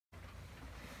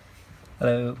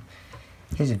Hello,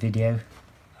 here's a video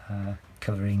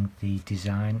covering the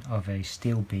design of a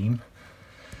steel beam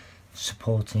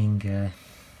supporting a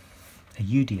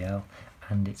UDL,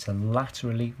 and it's a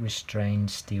laterally restrained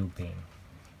steel beam.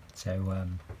 So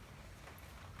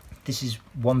this is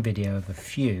one video of a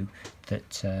few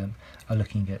that are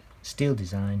looking at steel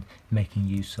design, making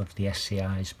use of the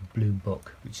SCI's Blue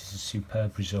Book, which is a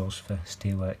superb resource for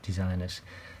steelwork designers.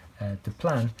 The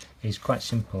plan is quite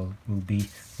simple. We'll be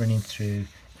running through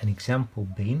an example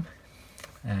beam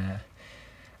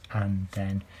and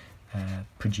then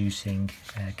producing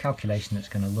a calculation that's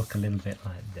going to look a little bit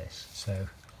like this. So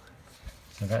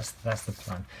that's the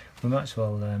plan. We might as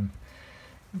well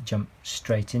jump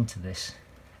straight into this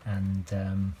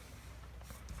and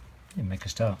make a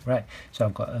start. Right, so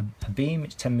I've got a beam.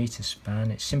 It's 10 meter span.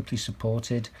 It's simply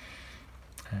supported.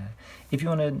 If you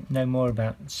want to know more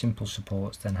about simple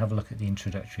supports, then have a look at the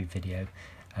introductory video.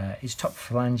 Its top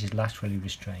flange is laterally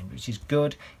restrained, which is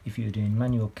good. If you're doing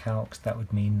manual calcs, that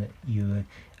would mean that you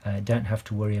don't have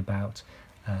to worry about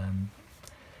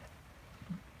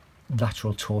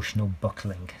lateral torsional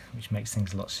buckling, which makes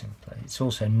things a lot simpler. It's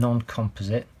also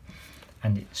non-composite,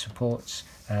 and it supports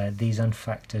these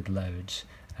unfactored loads.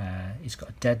 It's got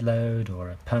a dead load or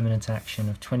a permanent action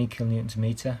of 20 kilonewtons a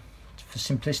metre. For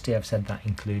simplicity, I've said that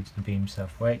includes the beam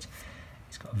self-weight.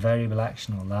 It's got a variable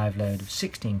action or live load of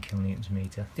 16 kilonewtons a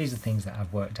metre. These are things that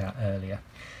I've worked out earlier.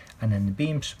 And then the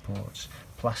beam supports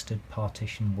plastered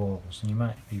partition walls. And you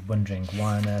might be wondering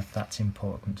why on earth that's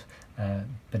important,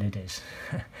 but it is.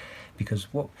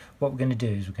 Because what we're going to do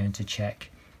is we're going to check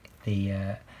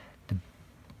the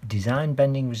design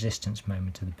bending resistance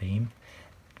moment of the beam,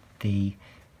 the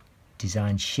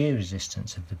design shear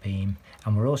resistance of the beam,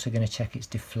 and we're also going to check its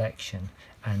deflection.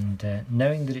 And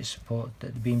knowing that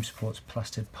the beam supports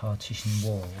plastered partition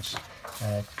walls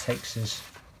takes us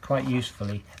quite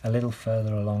usefully a little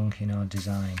further along in our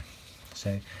design.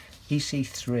 So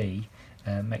EC3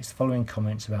 makes the following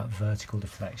comments about vertical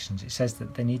deflections. It says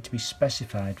that they need to be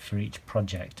specified for each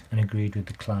project and agreed with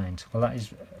the client. Well, that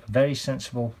is a very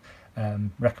sensible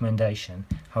recommendation.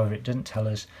 However, it doesn't tell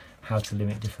us how to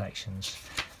limit deflections.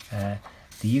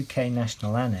 The UK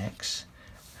National Annex,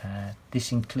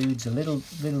 this includes a little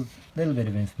bit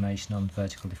of information on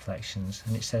vertical deflections,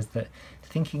 and it says that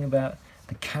thinking about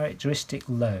the characteristic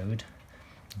load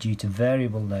due to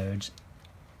variable loads,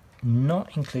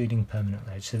 not including permanent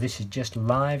loads, so this is just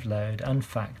live load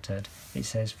unfactored. It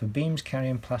says for beams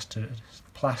carrying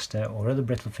plaster or other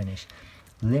brittle finish,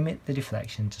 limit the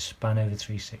deflection to span over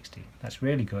 360. That's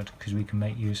really good because we can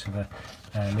make use of a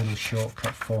little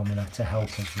shortcut formula to help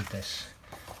us with this.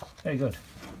 Very good.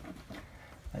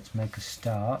 Let's make a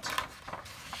start.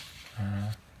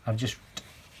 I've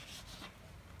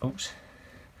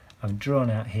drawn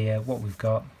out here what we've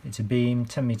got. It's a beam,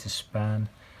 10 meter span,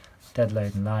 dead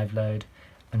load and live load,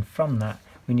 and from that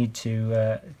we need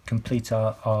to complete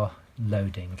our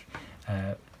loading.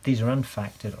 These are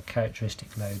unfactored or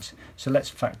characteristic loads, so let's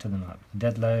factor them up. The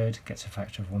dead load gets a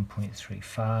factor of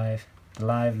 1.35, the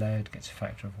live load gets a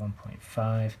factor of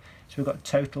 1.5, so we've got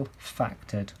total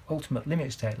factored ultimate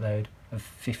limit state load of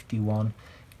 51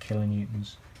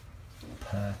 kilonewtons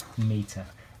per metre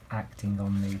acting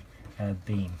on the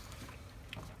beam.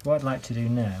 What I'd like to do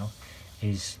now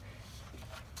is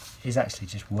actually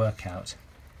just work out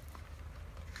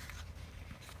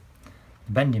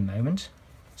the bending moment.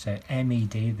 So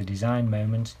MED, the design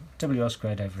moment, WL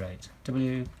squared over 8.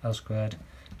 WL squared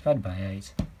divided by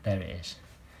 8, there it is.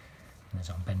 And there's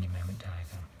our bending moment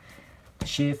diagram. The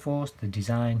shear force, the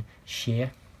design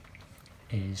shear,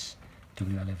 is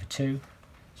WL over 2.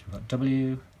 So we've got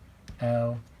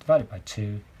WL divided by 2,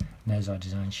 and there's our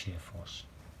design shear force.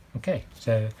 Okay,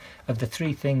 so of the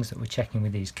three things that we're checking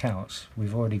with these calcs,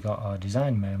 we've already got our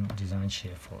design moment, design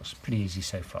shear force. Pretty easy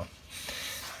so far.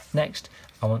 Next,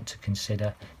 I want to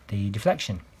consider the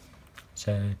deflection.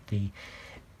 So the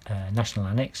National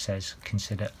Annex says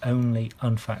consider only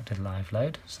unfactored live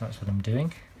load, so that's what I'm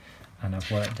doing, and I've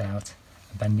worked out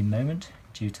a bending moment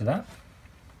due to that.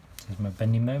 So there's my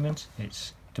bending moment.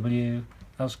 It's WL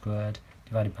squared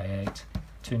divided by 8,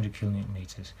 200 kilonewton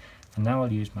meters. And now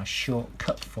I'll use my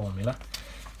shortcut formula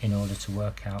in order to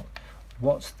work out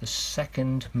what's the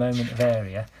second moment of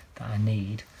area that I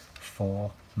need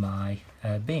for my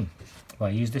beam. Well,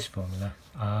 I use this formula.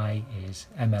 I is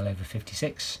ml over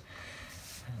 56,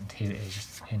 and here it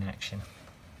is in action.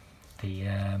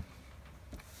 The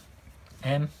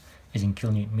m is in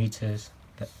kilonewton meters,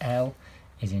 the L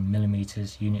is in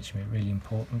millimeters, units are really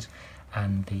important,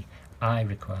 and the I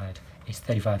required is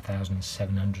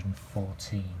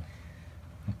 35,714.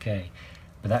 Okay,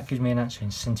 but that gives me an answer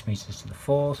in centimetres to the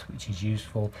fourth, which is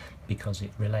useful because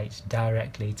it relates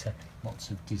directly to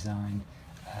lots of design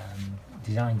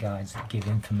guides that give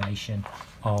information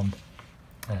on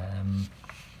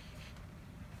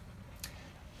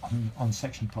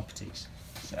section properties.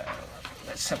 So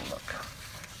let's have a look.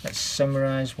 Let's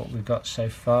summarise what we've got so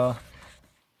far.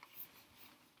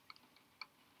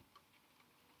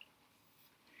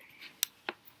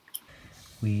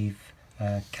 We've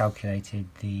calculated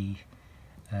the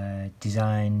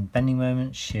design bending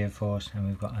moment, shear force, and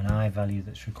we've got an I value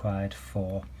that's required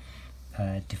for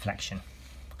deflection.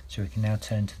 So we can now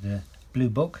turn to the blue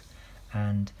book,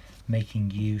 and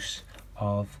making use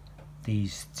of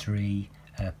these three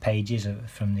pages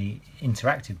from the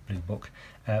interactive blue book,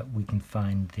 we can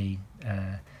find the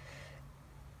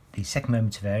second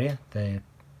moment of area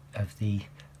of a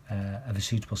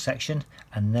suitable section,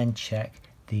 and then check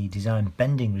the design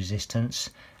bending resistance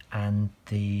and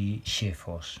the shear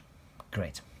force.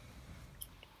 Great.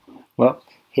 Well,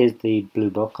 here's the blue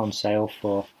book on sale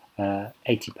for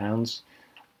 £80,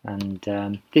 and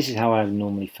this is how I would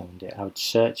normally find it. I would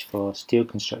search for steel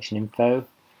construction info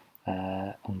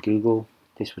on Google.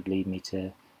 This would lead me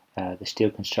to the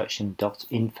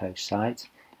steelconstruction.info site,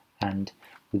 and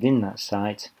within that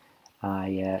site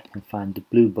I can find the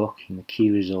blue book in the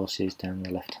key resources down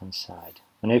the left hand side.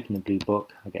 When I open the blue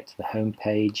book, I get to the home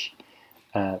page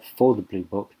for the blue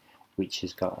book, which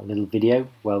has got a little video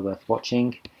well worth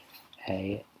watching,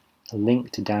 a link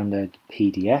to download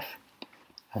the PDF,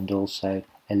 and also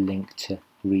a link to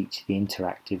reach the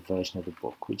interactive version of the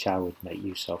book, which I would make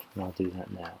use of, and I'll do that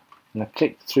now. When I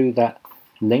click through that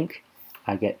link,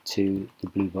 I get to the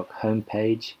blue book home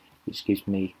page, which gives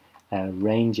me a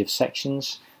range of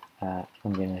sections.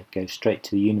 I'm going to go straight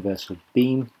to the universal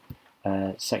beam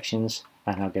sections,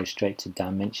 and I'll go straight to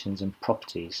dimensions and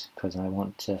properties, because I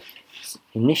want to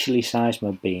initially size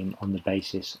my beam on the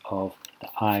basis of the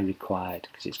I required,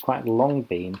 because it's quite a long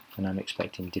beam and I'm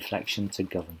expecting deflection to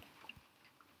govern.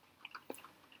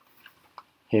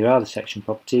 Here are the section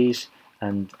properties,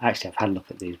 and actually I've had a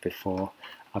look at these before.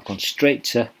 I've gone straight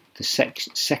to the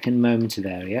second moment of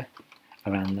area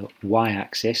around the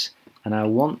y-axis, and I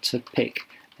want to pick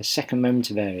a second moment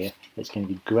of area that's going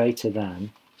to be greater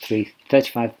than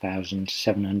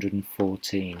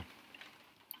 35,714.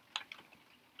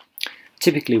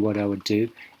 Typically what I would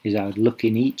do is I would look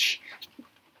in each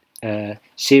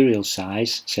serial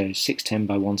size, so 610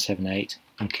 by 178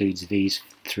 includes these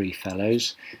three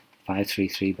fellows,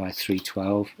 533 by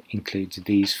 312 includes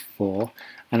these four,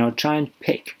 and I'll try and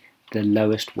pick the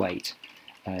lowest weight,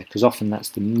 because often that's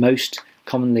the most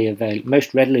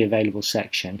readily available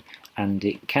section, and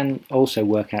it can also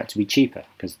work out to be cheaper,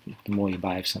 because the more you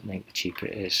buy of something, the cheaper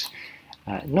it is.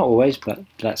 Not always, but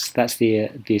that's the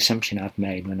assumption I've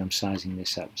made when I'm sizing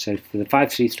this up. So for the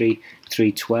 533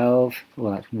 312,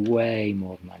 well, that's way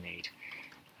more than I need.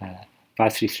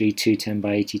 533 210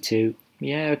 by 82,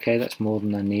 yeah, okay, that's more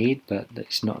than I need, but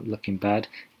it's not looking bad.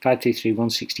 533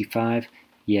 165,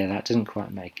 yeah, that doesn't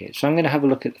quite make it. So I'm going to have a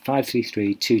look at the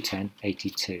 533 210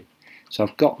 82. So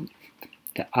I've got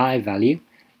the I value,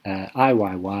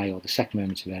 IYY, or the second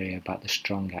moment of area, about the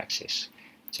strong axis.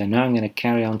 So now I'm going to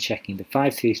carry on checking the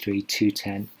 533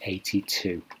 210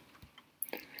 82.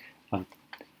 I'll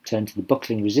turn to the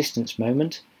buckling resistance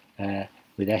moment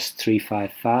with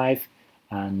S355,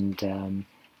 and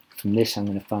from this I'm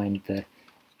going to find the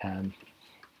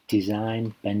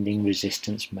design bending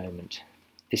resistance moment.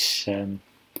 These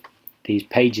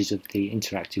pages of the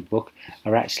interactive book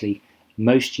are actually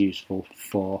most useful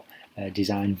for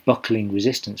design buckling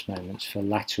resistance moments for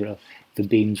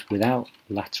beams without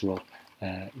lateral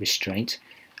restraint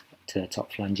to the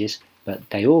top flanges, but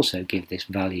they also give this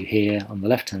value here on the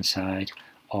left hand side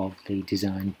of the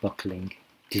design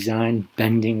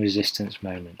bending resistance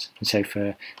moment. And so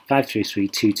for 533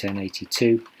 210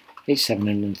 82, it's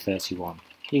 731.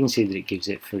 You can see that it gives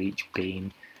it for each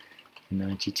beam.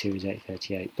 92 is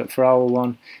 838, but for our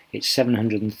one it's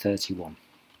 731.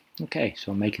 Okay,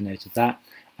 so I'll make a note of that,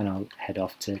 and I'll head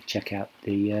off to check out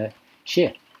the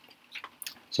shear.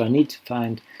 So I need to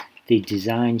find the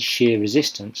design shear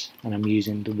resistance, and I'm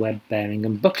using the web bearing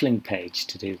and buckling page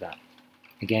to do that.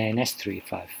 Again,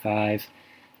 S355,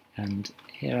 and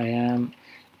here I am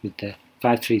with the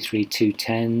 533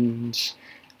 210s,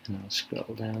 and I'll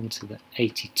scroll down to the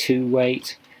 82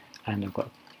 weight, and I've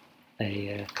got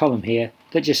a column here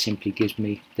that just simply gives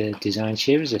me the design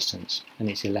shear resistance, and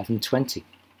it's 1120.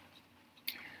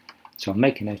 So I'll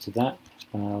make a note of that,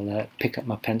 and I'll pick up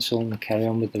my pencil and carry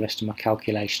on with the rest of my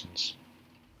calculations.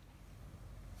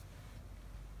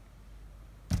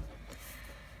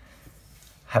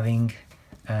 Having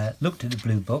looked at the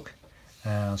blue book,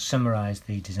 I'll summarise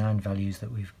the design values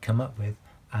that we've come up with,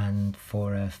 and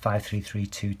for a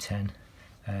 533210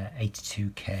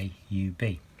 82k UB.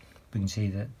 We can see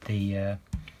that the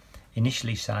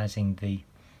initially sizing the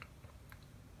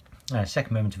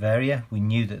second moment of area, we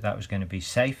knew that that was going to be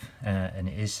safe, and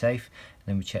it is safe. And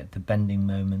then we checked the bending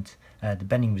moment, the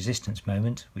bending resistance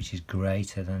moment, which is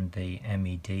greater than the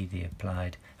MED, the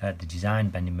applied, the design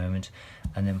bending moment,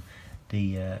 and then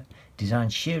the design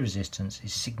shear resistance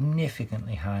is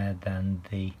significantly higher than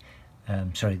the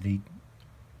the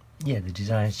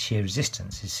design shear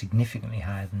resistance is significantly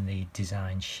higher than the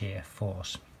design shear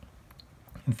force.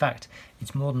 In fact,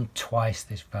 it's more than twice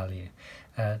this value.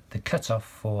 The cutoff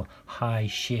for high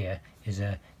shear is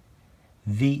a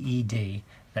VED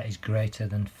that is greater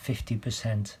than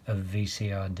 50% of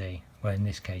VCRD, where in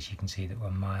this case you can see that we're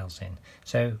miles in.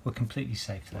 So we're completely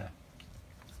safe there.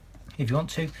 If you want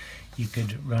to, you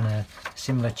could run a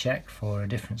similar check for a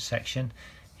different section.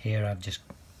 Here I've just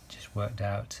worked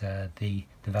out the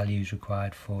values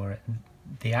required for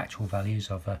the actual values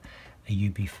of a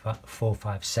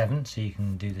UB457, so you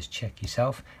can do this check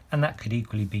yourself, and that could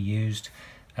equally be used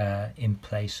in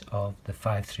place of the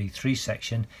 533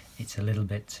 section. It's a little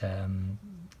bit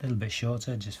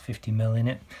shorter, just 50 mil in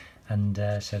it, and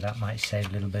so that might save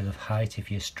a little bit of height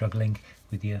if you're struggling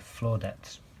with your floor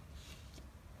depths.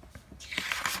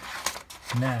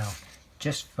 Now,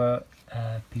 just for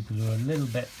people who are a little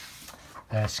bit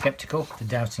skeptical, the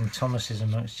doubting Thomases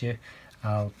amongst you,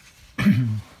 I'll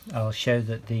show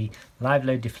that the live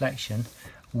load deflection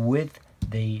with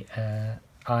the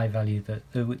I value that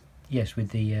with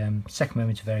the second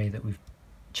moment of area that we've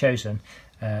chosen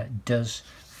does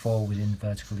fall within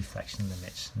vertical deflection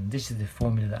limits. And this is the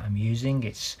formula that I'm using.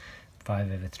 It's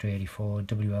 5/384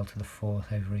 WL to the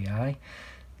 4th over EI.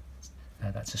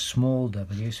 That's a small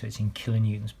w, so it's in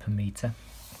kilonewtons per meter.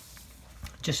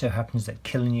 Just so happens that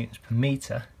kilonewtons per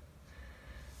meter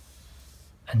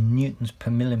and newtons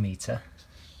per millimeter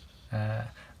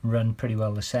run pretty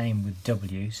well the same with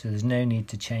W, so there's no need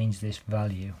to change this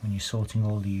value when you're sorting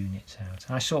all the units out.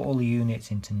 I sort all the units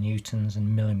into newtons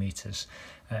and millimeters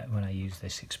when I use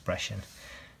this expression.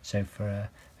 So for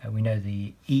we know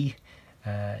the E,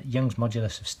 Young's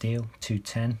modulus of steel,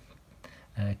 210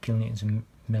 kilonewtons and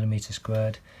millimeter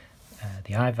squared.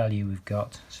 The I value we've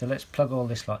got, so let's plug all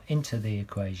this lot into the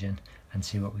equation and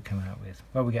see what we come out with.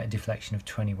 Well, we get a deflection of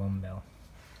 21 mil.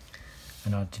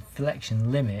 And our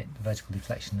deflection limit, the vertical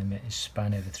deflection limit, is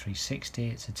span over 360.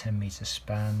 It's a 10 meter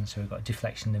span, so we've got a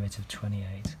deflection limit of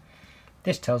 28.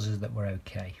 This tells us that we're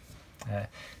okay.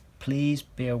 Please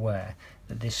be aware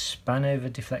that this span over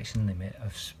deflection limit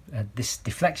of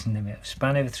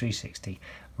span over 360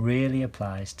 really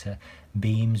applies to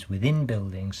beams within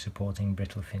buildings supporting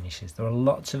brittle finishes. There are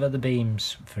lots of other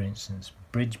beams, for instance,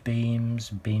 bridge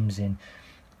beams, beams in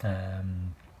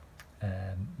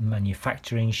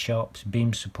manufacturing shops,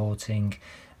 beams supporting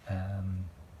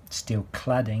steel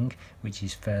cladding, which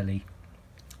is fairly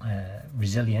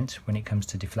resilient when it comes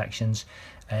to deflections.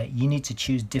 You need to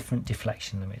choose different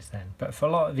deflection limits then, but for a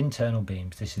lot of internal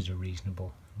beams this is a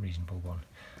reasonable one.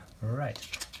 Right,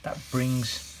 that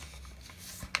brings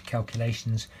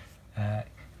calculations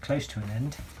close to an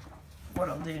end. What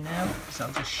I'll do now is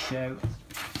I'll just show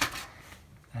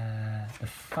the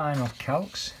final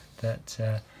calcs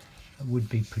that would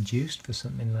be produced for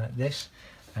something like this.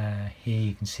 Here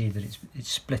you can see that it's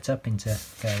split up into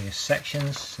various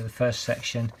sections. So the first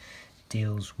section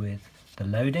deals with the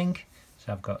loading.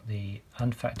 So I've got the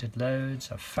unfactored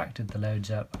loads, I've factored the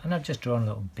loads up, and I've just drawn a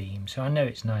little beam, so I know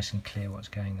it's nice and clear what's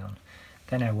going on.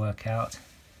 Then I work out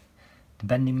the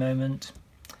bending moment,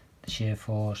 the shear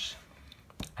force,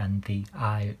 and the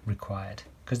I required.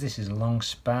 Because this is a long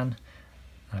span,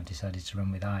 I've decided to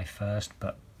run with I first,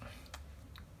 but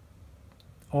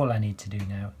all I need to do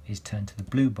now is turn to the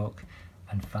blue book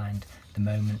and find the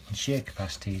moment and shear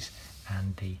capacities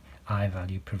and the I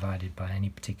value provided by any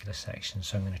particular section.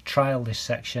 So I'm going to trial this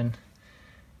section.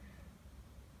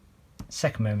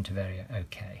 Second moment of area,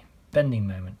 okay. Bending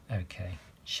moment, okay.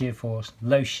 Shear force,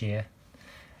 low shear,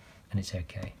 and it's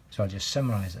okay. So I'll just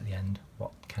summarise at the end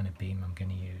what kind of beam I'm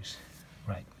going to use.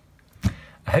 Right.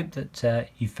 I hope that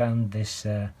you found this,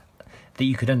 that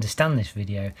you could understand this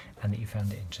video and that you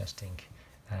found it interesting.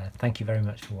 Thank you very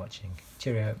much for watching.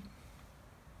 Cheerio.